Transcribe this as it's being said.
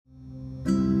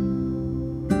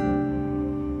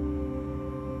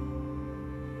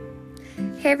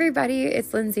Hey everybody,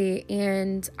 it's Lindsay,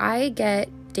 and I get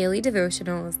daily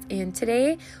devotionals, and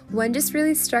today one just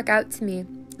really struck out to me,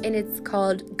 and it's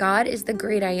called God is the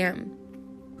Great I Am.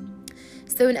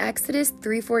 So in Exodus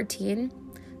 3:14,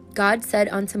 God said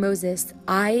unto Moses,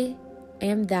 I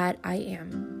am that I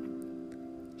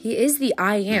am. He is the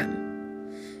I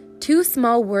am. 2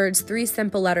 small words, 3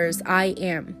 simple letters, I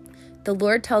am. The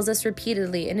Lord tells us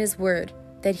repeatedly in His Word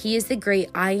that He is the great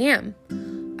I am.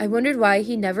 I wondered why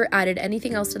He never added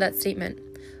anything else to that statement.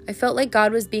 I felt like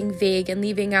God was being vague and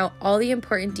leaving out all the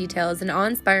important details and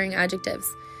awe-inspiring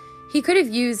adjectives He could have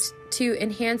used to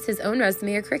enhance His own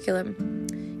resume or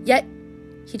curriculum. Yet,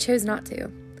 He chose not to.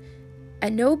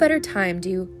 At no better time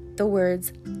do the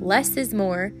words less is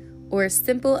more or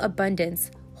simple abundance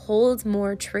hold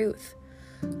more truth.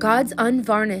 God's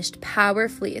unvarnished,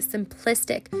 powerfully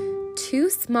simplistic, 2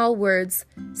 small words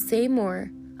say more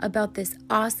about this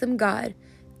awesome God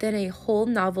than a whole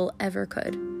novel ever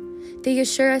could. They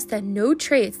assure us that no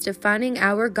traits defining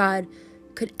our God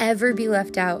could ever be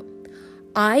left out.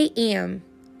 I am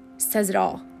says it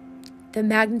all. The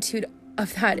magnitude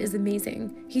of that is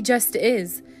amazing. He just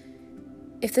is.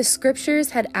 If the scriptures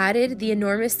had added the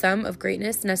enormous sum of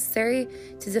greatness necessary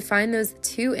to define those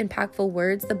 2 impactful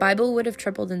words, the Bible would have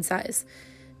tripled in size.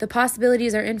 The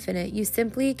possibilities are infinite. You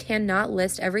simply cannot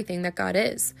list everything that God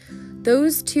is.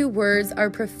 Those 2 words are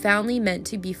profoundly meant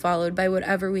to be followed by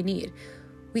whatever we need.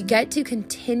 We get to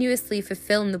continuously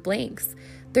fill in the blanks.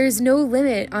 There's no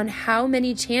limit on how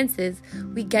many chances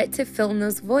we get to fill in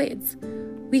those voids.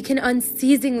 We can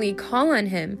unceasingly call on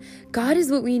Him. God is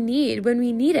what we need when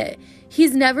we need it.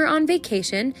 He's never on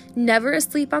vacation, never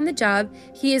asleep on the job.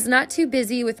 He is not too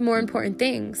busy with more important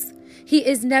things. He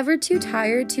is never too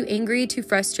tired, too angry, too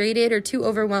frustrated, or too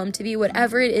overwhelmed to be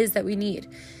whatever it is that we need.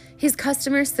 His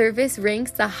customer service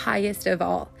ranks the highest of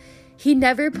all. He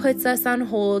never puts us on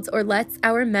hold or lets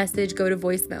our message go to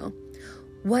voicemail.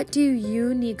 What do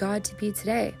you need God to be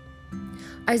today?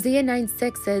 Isaiah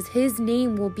 9:6 says, His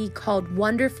name will be called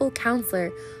Wonderful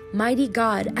Counselor, Mighty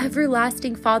God,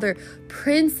 Everlasting Father,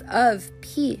 Prince of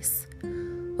Peace.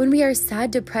 When we are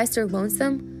sad, depressed, or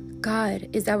lonesome, God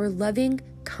is our loving,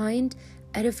 kind,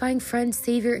 edifying friend,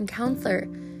 Savior, and Counselor.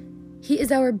 He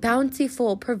is our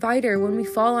bountiful provider when we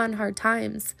fall on hard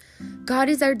times. God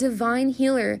is our divine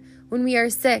healer when we are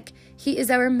sick. He is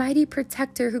our mighty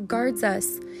protector who guards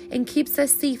us and keeps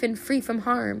us safe and free from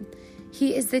harm.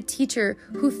 He is the teacher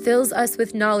who fills us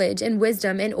with knowledge and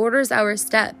wisdom and orders our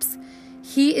steps.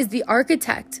 He is the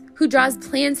architect who draws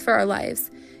plans for our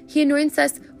lives. He anoints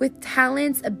us with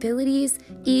talents, abilities,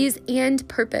 ease, and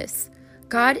purpose.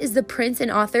 God is the Prince and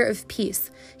author of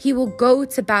peace. He will go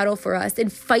to battle for us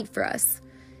and fight for us.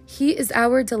 He is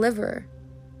our deliverer.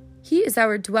 He is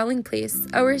our dwelling place,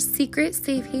 our secret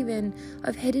safe haven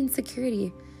of hidden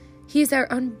security. He is our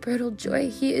unbridled joy.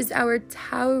 He is our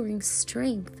towering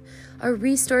strength, our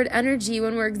restored energy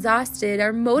when we're exhausted,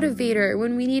 our motivator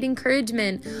when we need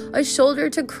encouragement, a shoulder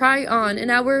to cry on,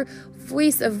 and our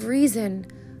voice of reason.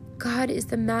 God is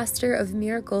the master of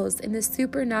miracles and the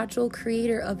supernatural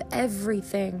creator of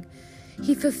everything.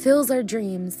 He fulfills our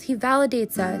dreams. He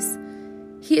validates us.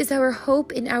 He is our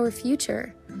hope in our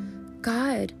future.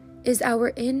 God is our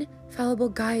infallible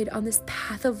guide on this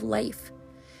path of life.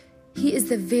 He is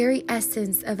the very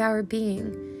essence of our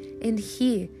being, and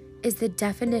He is the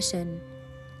definition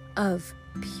of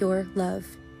pure love.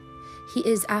 He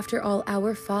is, after all,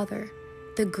 our Father,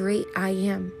 the great I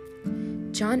am.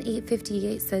 John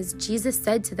 8:58 says, Jesus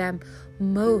said to them,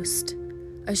 Most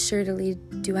assuredly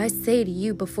do I say to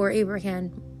you, before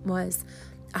Abraham was,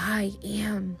 I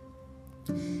am.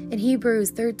 In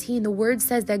Hebrews 13, the word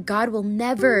says that God will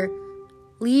never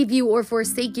leave you or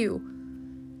forsake you.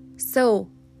 So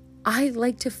I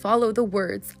like to follow the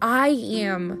words, I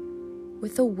am,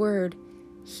 with the word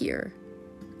here.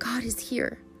 God is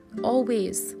here,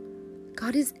 always.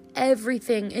 God is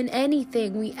everything and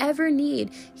anything we ever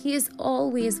need. He is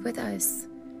always with us.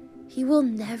 He will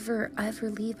never, ever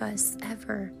leave us,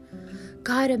 ever.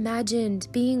 God imagined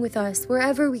being with us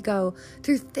wherever we go,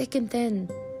 through thick and thin,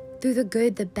 through the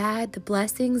good, the bad, the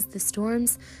blessings, the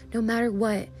storms, no matter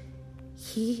what.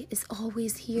 He is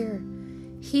always here.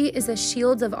 He is a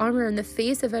shield of armor in the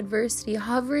face of adversity,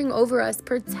 hovering over us,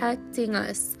 protecting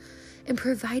us, and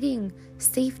providing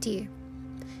safety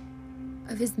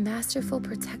of His masterful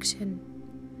protection.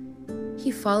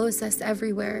 He follows us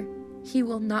everywhere. He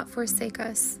will not forsake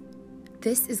us.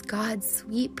 This is God's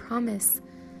sweet promise.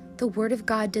 The Word of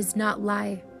God does not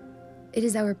lie. It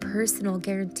is our personal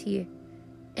guarantee.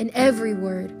 And every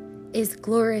word is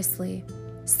gloriously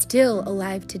still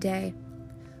alive today.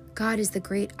 God is the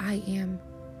great I am.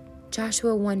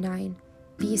 Joshua 1:9.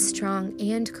 Be strong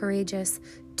and courageous.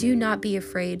 Do not be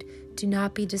afraid. Do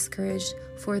not be discouraged,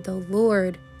 for the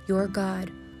Lord your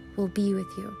God will be with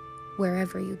you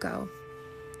wherever you go.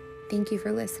 Thank you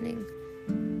for listening.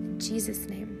 In Jesus'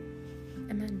 name,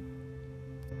 amen.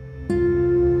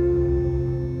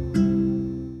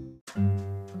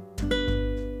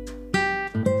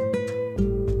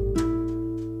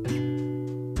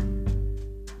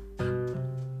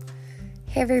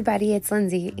 Hey everybody, it's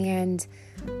Lindsay, and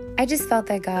I just felt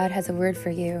that God has a word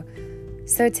for you.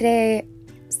 So today,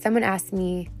 someone asked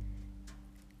me,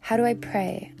 how do I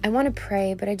pray? I want to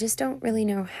pray, but I just don't really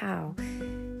know how.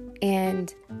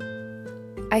 And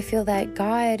I feel that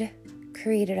God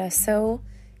created us so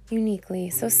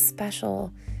uniquely, so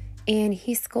special, and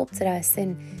He sculpted us,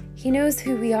 and He knows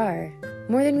who we are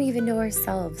more than we even know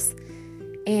ourselves.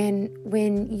 And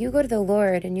when you go to the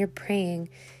Lord and you're praying,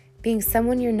 being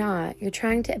someone you're not, you're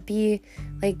trying to be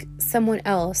like someone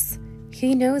else,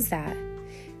 He knows that.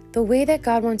 The way that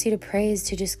God wants you to pray is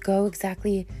to just go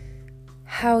exactly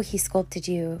how He sculpted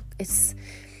you. It's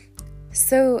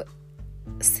so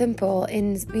simple,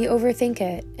 and we overthink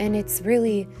it, and it's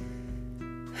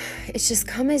just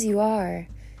come as you are.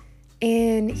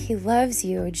 And He loves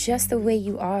you just the way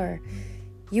you are.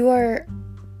 You are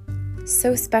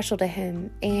so special to Him,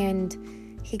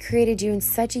 and He created you in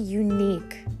such a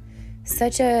unique,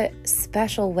 such a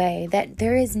special way that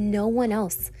there is no one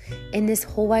else in this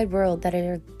whole wide world that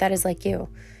is like you.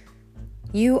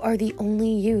 You are the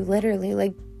only you, literally.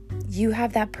 Like, you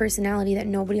have that personality that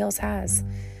nobody else has.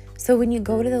 So when you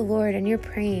go to the Lord and you're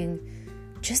praying,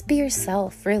 just be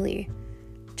yourself, really.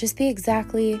 Just be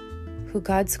exactly who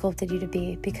God sculpted you to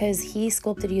be, because He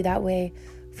sculpted you that way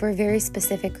for a very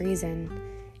specific reason.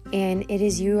 And it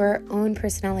is your own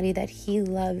personality that He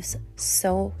loves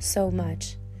so, so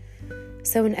much.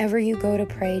 So whenever you go to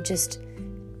pray, just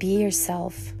be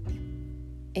yourself.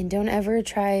 And don't ever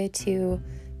try to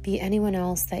be anyone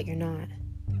else that you're not.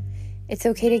 It's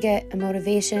okay to get a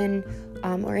motivation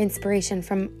or inspiration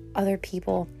from other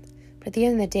people. But at the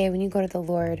end of the day, when you go to the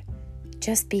Lord,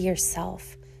 just be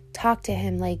yourself. Talk to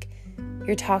Him like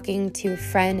you're talking to a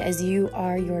friend, as you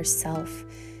are yourself.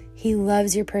 He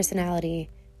loves your personality.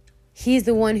 He's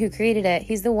the one who created it.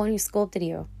 He's the one who sculpted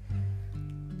you.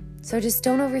 So just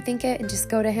don't overthink it and just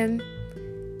go to Him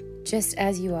just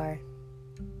as you are.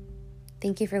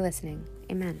 Thank you for listening.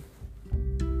 Amen.